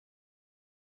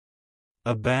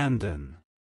Abandon.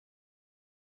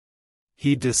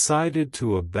 He decided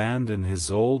to abandon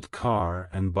his old car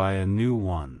and buy a new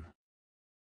one.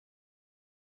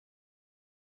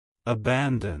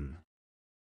 Abandon.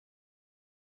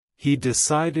 He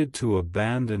decided to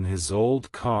abandon his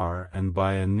old car and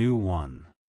buy a new one.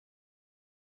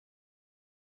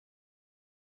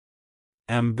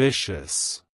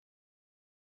 Ambitious.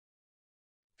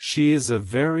 She is a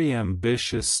very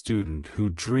ambitious student who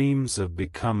dreams of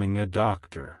becoming a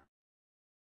doctor.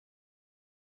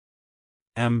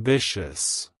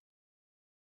 Ambitious.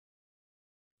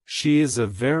 She is a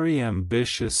very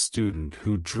ambitious student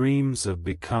who dreams of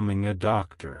becoming a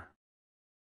doctor.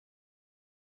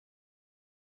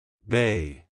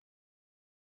 Bay.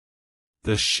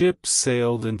 The ship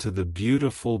sailed into the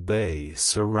beautiful bay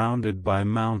surrounded by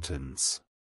mountains.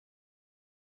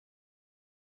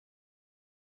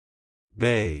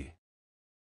 Bay.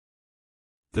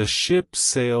 The ship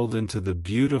sailed into the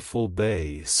beautiful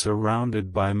bay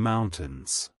surrounded by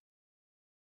mountains.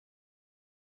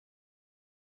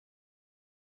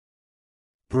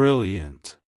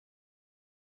 Brilliant.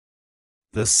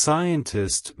 The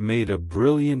scientist made a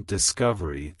brilliant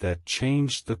discovery that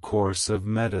changed the course of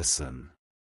medicine.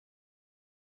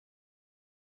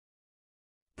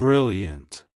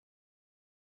 Brilliant.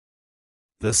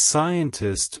 The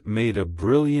scientist made a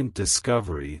brilliant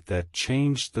discovery that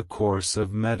changed the course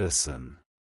of medicine.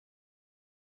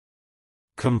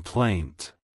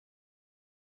 Complaint.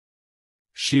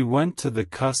 She went to the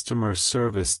customer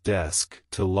service desk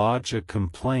to lodge a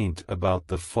complaint about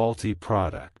the faulty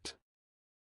product.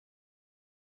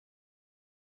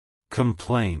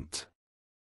 Complaint.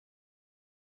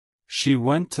 She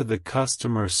went to the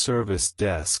customer service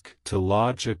desk to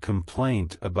lodge a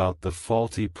complaint about the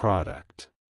faulty product.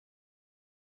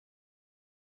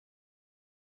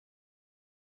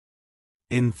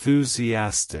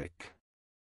 Enthusiastic.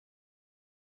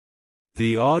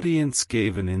 The audience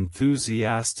gave an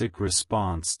enthusiastic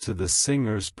response to the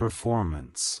singer's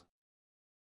performance.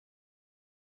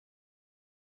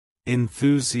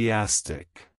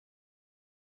 Enthusiastic.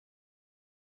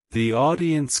 The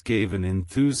audience gave an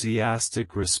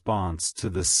enthusiastic response to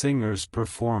the singer's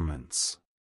performance.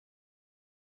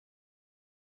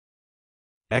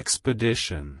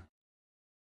 Expedition.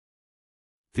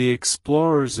 The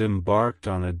explorers embarked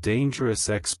on a dangerous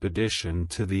expedition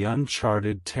to the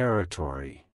uncharted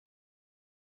territory.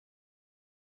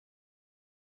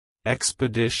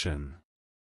 Expedition.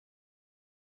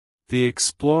 The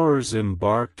explorers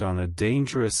embarked on a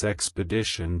dangerous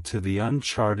expedition to the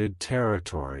uncharted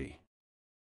territory.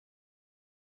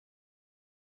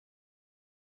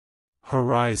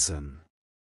 Horizon.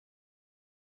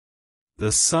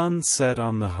 The sun set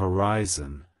on the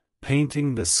horizon,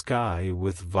 painting the sky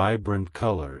with vibrant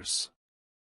colors.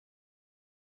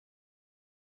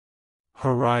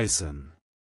 Horizon.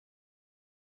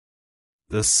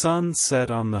 The sun set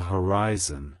on the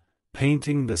horizon,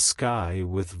 painting the sky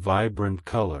with vibrant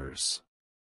colors.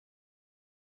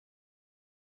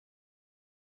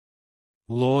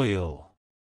 Loyal.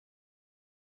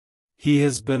 He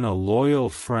has been a loyal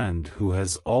friend who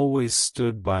has always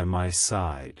stood by my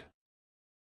side.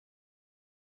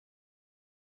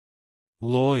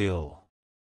 Loyal.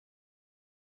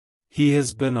 He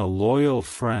has been a loyal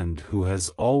friend who has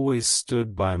always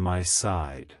stood by my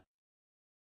side.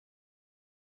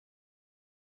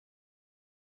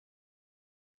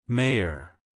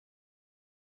 Mayor.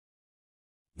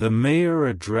 The mayor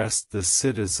addressed the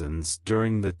citizens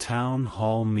during the town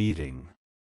hall meeting.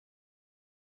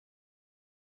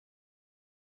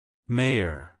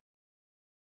 Mayor.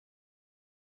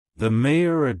 The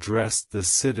mayor addressed the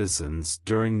citizens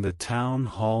during the town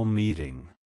hall meeting.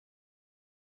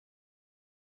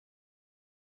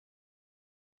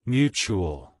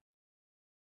 Mutual.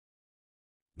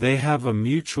 They have a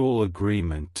mutual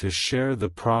agreement to share the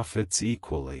profits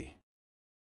equally.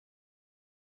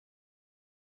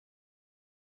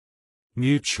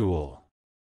 Mutual.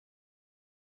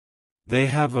 They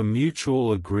have a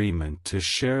mutual agreement to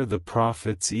share the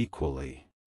profits equally.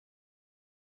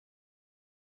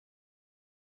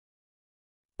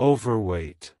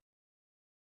 Overweight.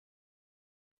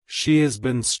 She has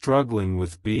been struggling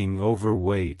with being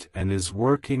overweight and is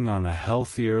working on a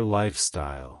healthier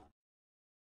lifestyle.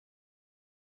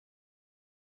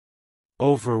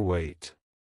 Overweight.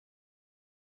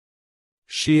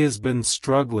 She has been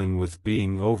struggling with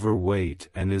being overweight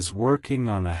and is working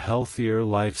on a healthier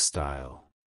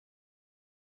lifestyle.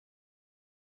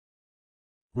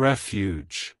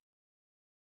 Refuge.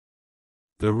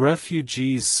 The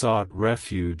refugees sought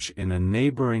refuge in a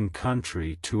neighboring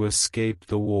country to escape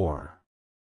the war.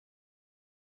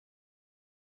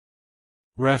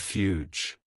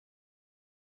 Refuge.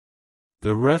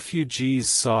 The refugees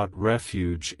sought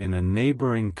refuge in a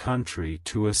neighboring country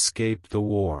to escape the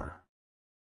war.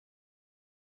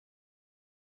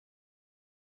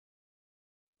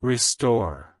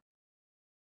 Restore.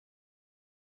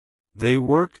 They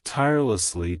worked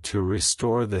tirelessly to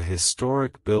restore the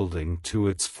historic building to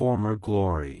its former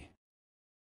glory.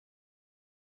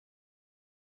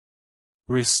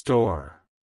 Restore.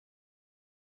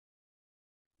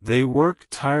 They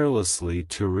worked tirelessly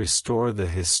to restore the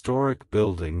historic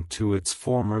building to its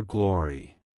former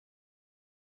glory.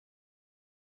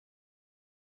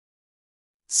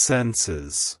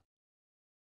 Senses.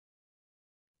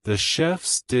 The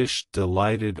chef's dish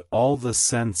delighted all the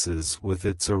senses with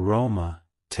its aroma,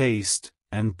 taste,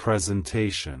 and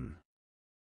presentation.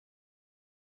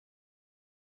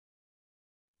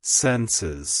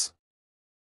 Senses.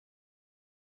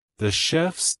 The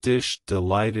chef's dish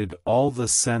delighted all the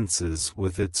senses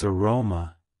with its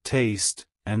aroma, taste,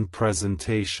 and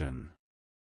presentation.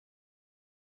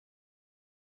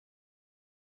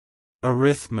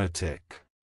 Arithmetic.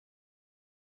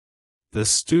 The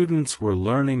students were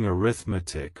learning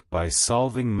arithmetic by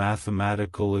solving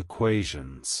mathematical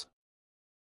equations.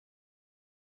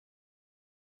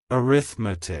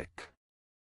 Arithmetic.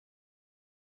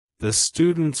 The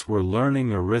students were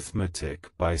learning arithmetic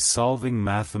by solving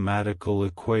mathematical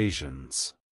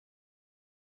equations.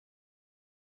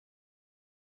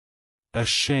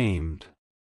 Ashamed.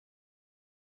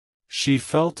 She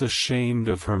felt ashamed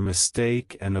of her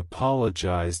mistake and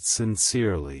apologized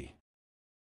sincerely.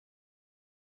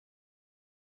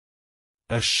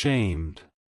 Ashamed.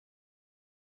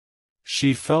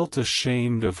 She felt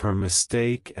ashamed of her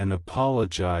mistake and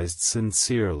apologized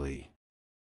sincerely.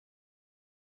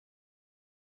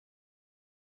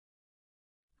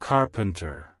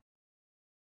 Carpenter.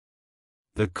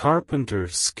 The carpenter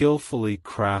skillfully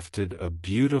crafted a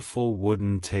beautiful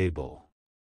wooden table.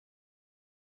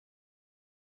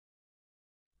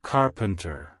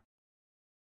 Carpenter.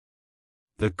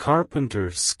 The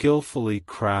carpenter skillfully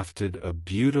crafted a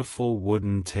beautiful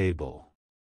wooden table.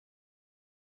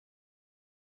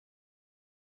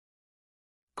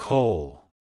 Coal.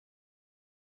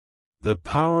 The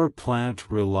power plant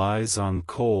relies on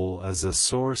coal as a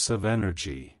source of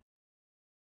energy.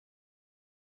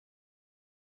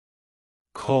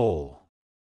 Coal.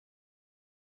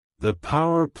 The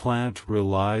power plant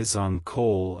relies on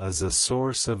coal as a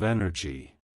source of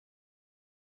energy.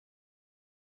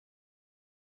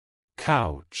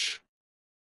 Couch.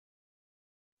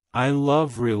 I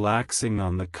love relaxing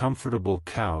on the comfortable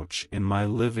couch in my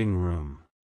living room.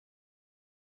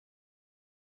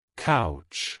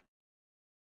 Couch.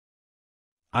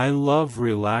 I love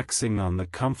relaxing on the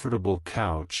comfortable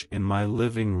couch in my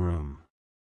living room.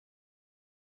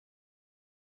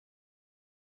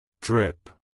 Drip.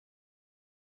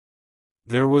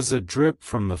 There was a drip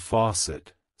from the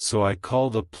faucet, so I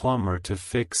called a plumber to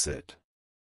fix it.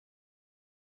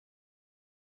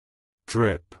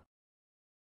 Drip.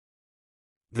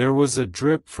 There was a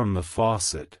drip from the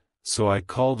faucet, so I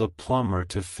called a plumber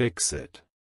to fix it.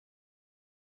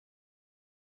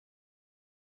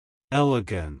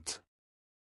 Elegant.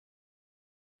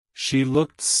 She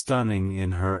looked stunning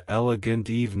in her elegant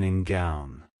evening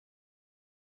gown.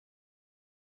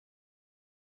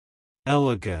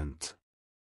 Elegant.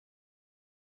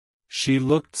 She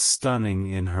looked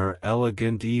stunning in her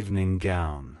elegant evening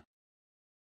gown.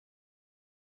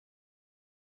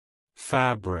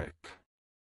 Fabric.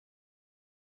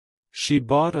 She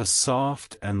bought a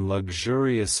soft and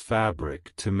luxurious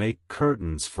fabric to make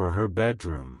curtains for her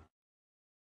bedroom.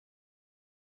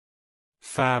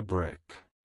 Fabric.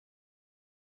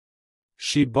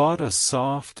 She bought a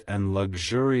soft and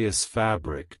luxurious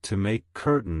fabric to make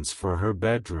curtains for her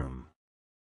bedroom.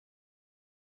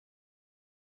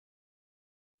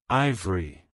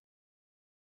 Ivory.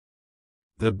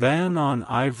 The ban on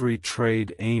ivory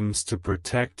trade aims to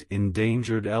protect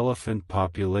endangered elephant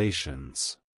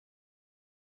populations.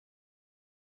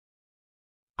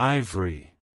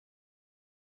 Ivory.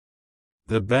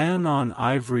 The ban on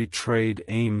ivory trade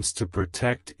aims to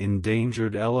protect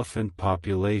endangered elephant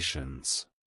populations.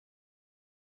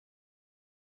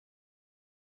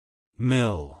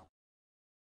 Mill.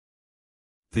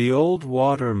 The old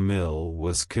water mill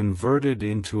was converted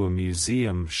into a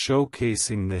museum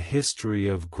showcasing the history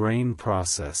of grain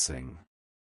processing.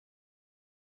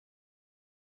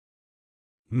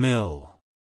 Mill.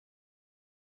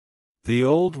 The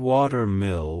old water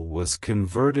mill was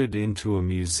converted into a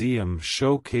museum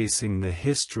showcasing the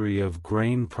history of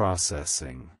grain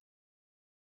processing.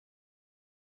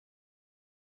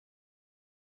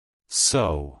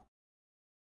 Sew.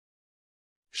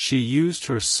 She used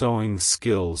her sewing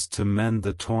skills to mend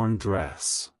the torn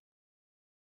dress.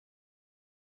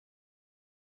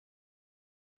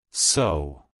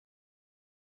 Sew.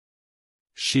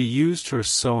 She used her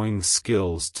sewing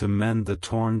skills to mend the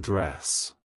torn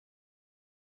dress.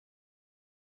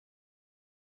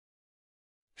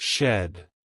 Shed.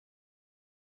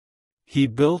 He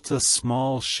built a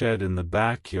small shed in the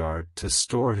backyard to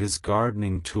store his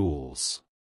gardening tools.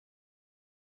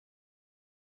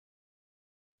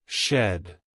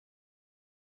 Shed.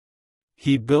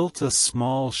 He built a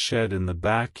small shed in the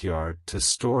backyard to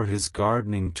store his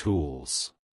gardening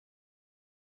tools.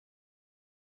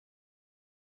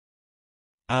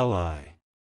 Ally.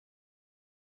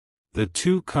 The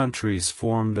two countries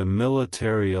formed a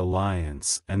military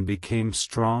alliance and became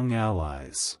strong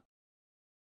allies.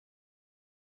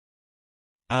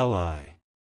 Ally.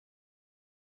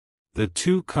 The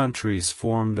two countries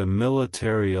formed a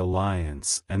military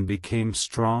alliance and became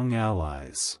strong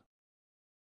allies.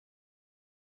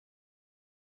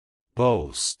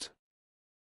 Boast.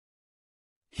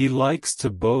 He likes to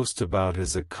boast about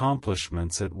his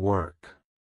accomplishments at work.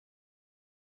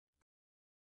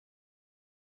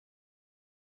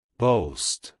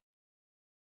 Boast.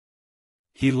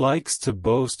 He likes to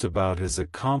boast about his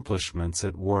accomplishments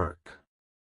at work.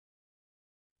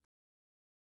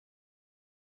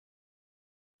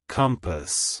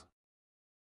 Compass.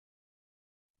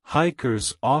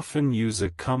 Hikers often use a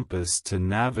compass to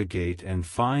navigate and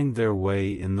find their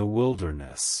way in the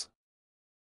wilderness.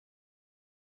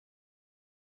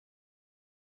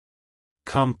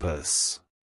 Compass.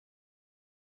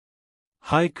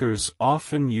 Hikers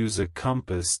often use a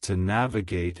compass to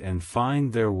navigate and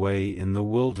find their way in the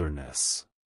wilderness.